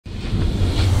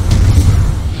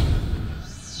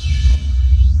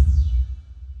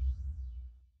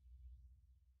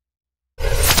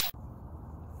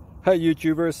Hi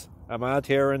YouTubers, I'm out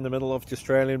here in the middle of the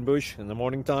Australian bush in the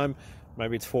morning time.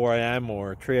 Maybe it's 4 a.m.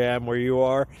 or 3 a.m. where you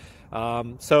are.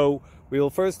 So we'll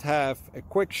first have a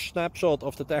quick snapshot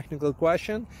of the technical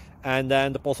question and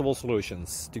then the possible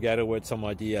solutions, together with some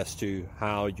ideas to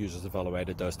how users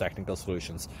evaluated those technical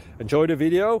solutions. Enjoy the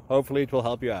video, hopefully it will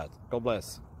help you out. God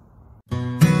bless.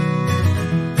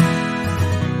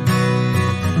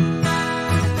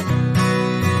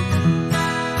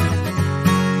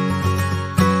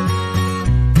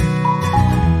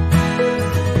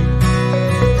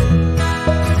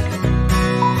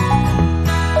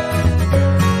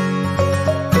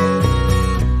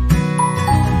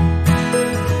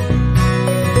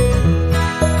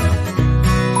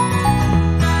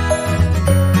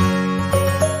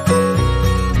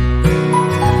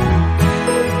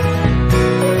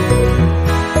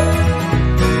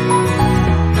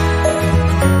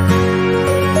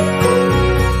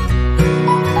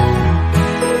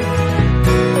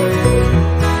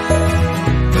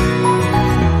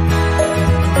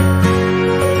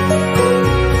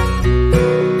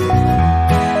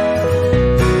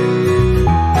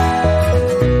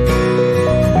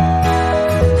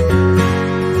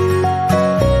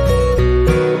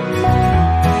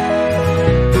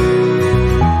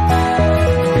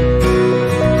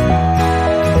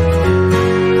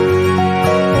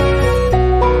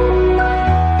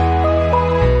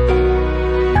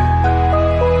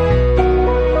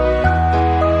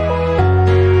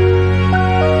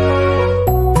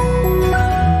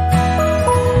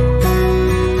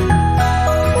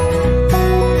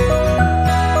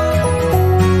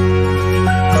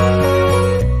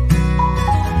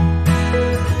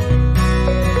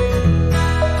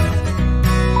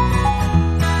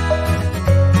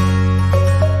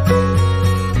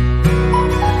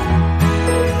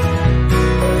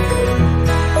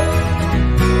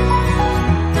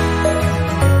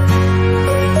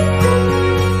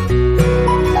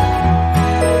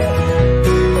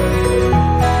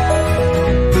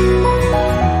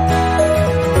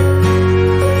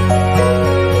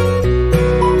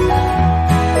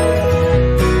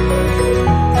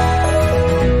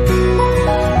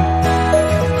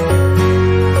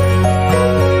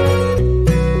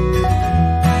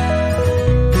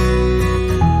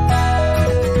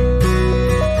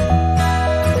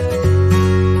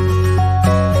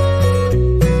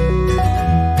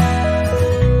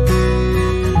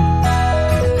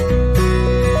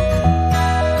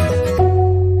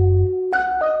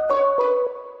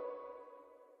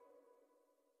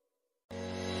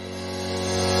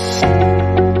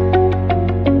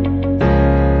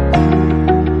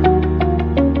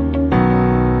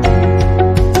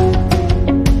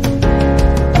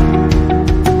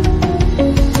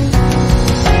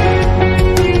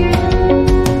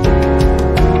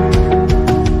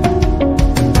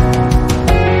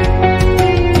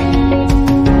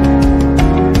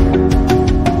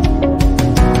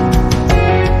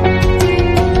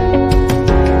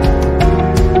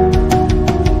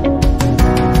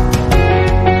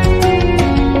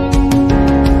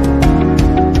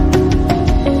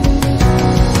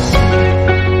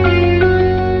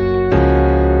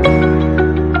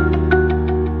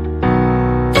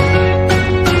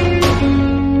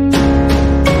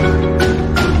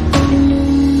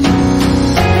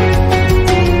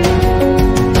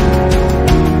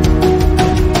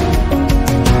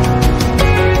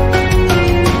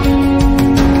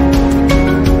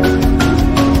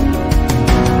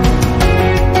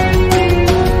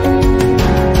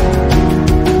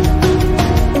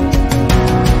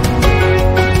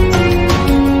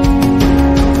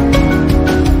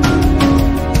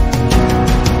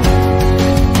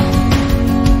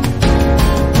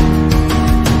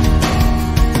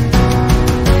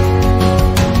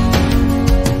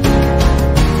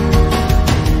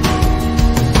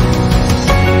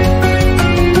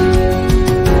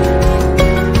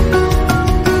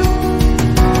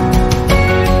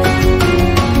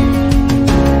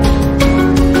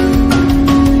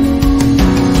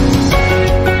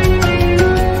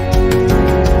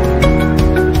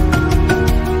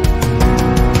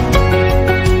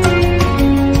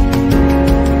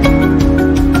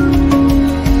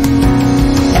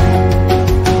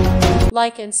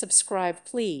 Like and subscribe,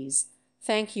 please.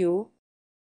 Thank you.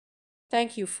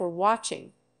 Thank you for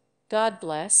watching. God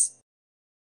bless.